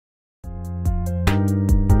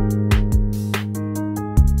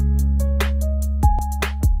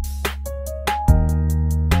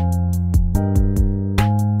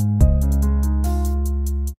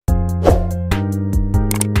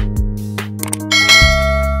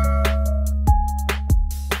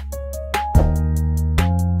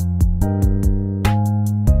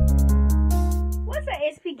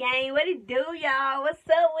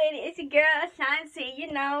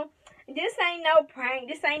ain't no prank.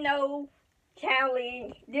 This ain't no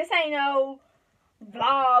challenge. This ain't no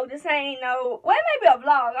vlog. This ain't no, well, it may be a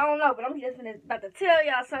vlog, I don't know, but I'm just about to tell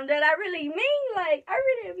y'all something that I really mean. Like, I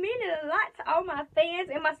really mean it a lot to all my fans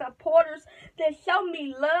and my supporters that show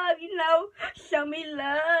me love, you know, show me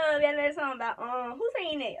love. And that song about, who's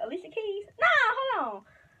saying that? Alicia Keys? Nah, hold on.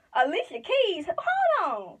 Alicia Keys, hold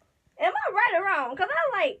on. Am I right or wrong? Because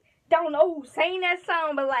I, like, don't know who's saying that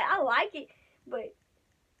song, but, like, I like it, but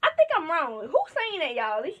I think I'm wrong. Who's saying that,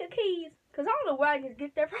 y'all? Alicia Keys? Because I don't know where I just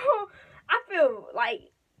get that from. I feel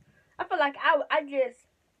like I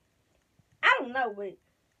don't know, but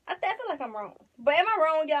I feel like I'm wrong. But am I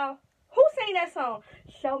wrong, y'all? Who sang that song?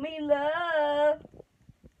 Show me love.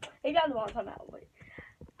 If y'all know what I'm talking about, but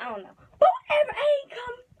I don't know. But whatever, I ain't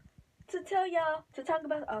come to tell y'all to talk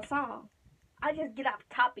about a song. I just get off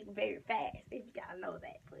topic very fast, if y'all know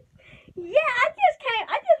that. But yeah, I just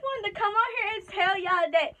wanted to come on here and tell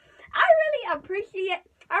y'all that I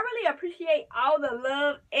really appreciate all the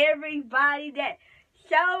love, everybody that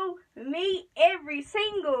show me every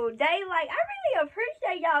single day. Like, I really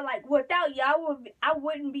appreciate y'all. Like, without y'all, I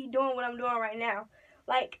wouldn't be doing what I'm doing right now.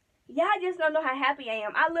 Like, y'all just don't know how happy I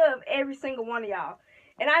am. I love every single one of y'all.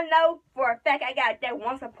 And I know for a fact I got that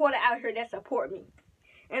one supporter out here that support me.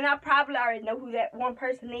 And I probably already know who that one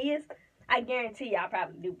person is. I guarantee y'all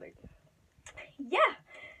probably do. But yeah,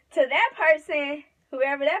 to that person,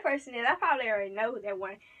 whoever that person is, I probably already know who that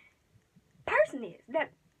one person is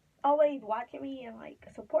that always watching me and like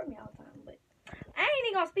support me all the time. But I ain't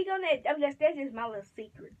even gonna speak on that. That's just my little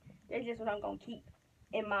secret. That's just what I'm gonna keep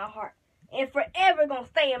in my heart and forever gonna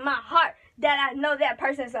stay in my heart, that I know that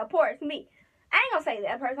person supports me. I ain't gonna say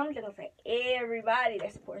that person. I'm just gonna say everybody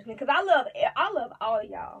that supports me, because I love all of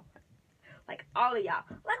y'all. Like, all of y'all.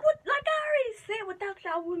 Like I already said, without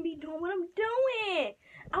y'all, I wouldn't be doing what I'm doing.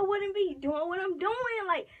 I wouldn't be doing what I'm doing.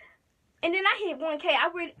 Like, and then I hit 1K.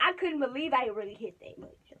 I couldn't believe I really hit that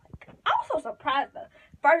much. Like, I was so surprised the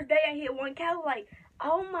first day I hit 1K. I was like,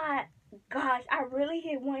 oh my gosh, I really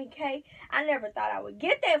hit 1K. I never thought I would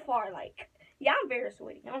get that far. Like, yeah, I'm very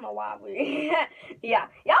sweaty. I don't know why. But yeah,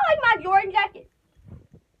 y'all like my Jordan jacket?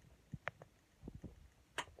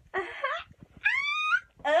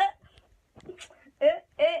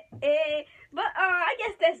 But I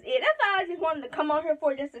guess that's it. That's all I just wanted to come on here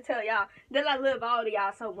for, just to tell y'all that I love all of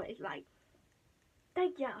y'all so much. Like,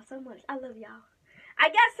 thank y'all so much. I love y'all. I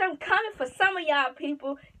got some coming for some of y'all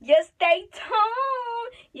people. Just stay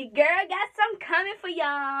tuned. Your girl got some coming for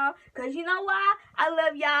y'all. Because you know why? I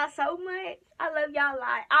love y'all so much. I love y'all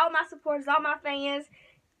like all my supporters, all my fans,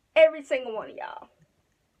 every single one of y'all.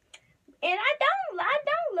 And I don't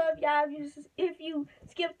love y'all if you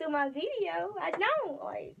skip through my video. I don't.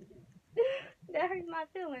 Like, that hurts my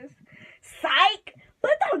feelings. Psych.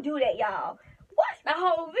 But don't do that, y'all. Watch the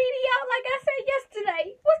whole video like I said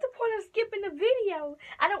yesterday. What's the point of skipping the video?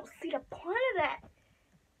 I don't see the point of that.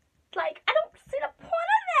 Like, I don't see the point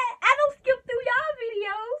of that. I don't skip through y'all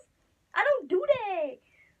videos. I don't do that.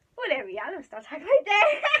 Whatever, y'all don't start talking like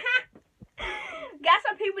that. Got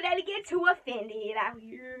some people that get too offended out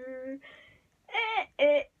here.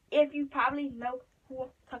 If you probably know who I'm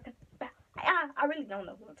talking about. I really don't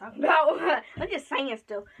know who I'm talking about. I'm just saying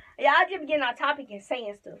stuff. Y'all just getting on topic and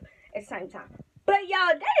saying stuff at the same time. But y'all,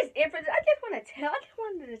 that is it for this. I just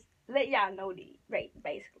wanted to let y'all know the rate,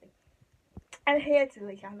 basically. I had to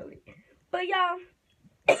let y'all know that. But y'all,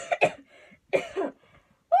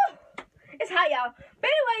 it's hot, y'all. But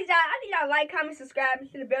anyways, y'all, I need y'all like, comment, subscribe,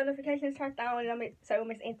 make sure the bell notifications turned on, and so you don't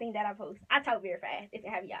miss anything that I post. I talk very fast.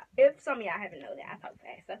 If some of y'all haven't know that, I talk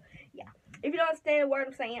fast. So yeah, if you don't understand the word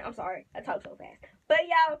I'm saying, I'm sorry. I talk so fast. But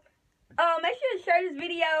y'all, make sure to share this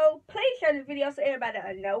video. Please share this video so everybody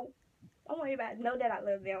know. I want everybody to know that I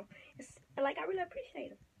love them. Like, I really appreciate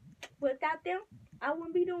them. Without them, I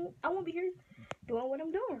wouldn't be here doing what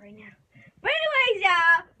I'm doing right now. But anyways,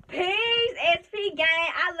 y'all, peace, SP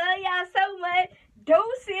gang. I love y'all so much.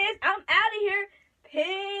 Deuces, I'm out of here.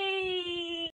 Peace.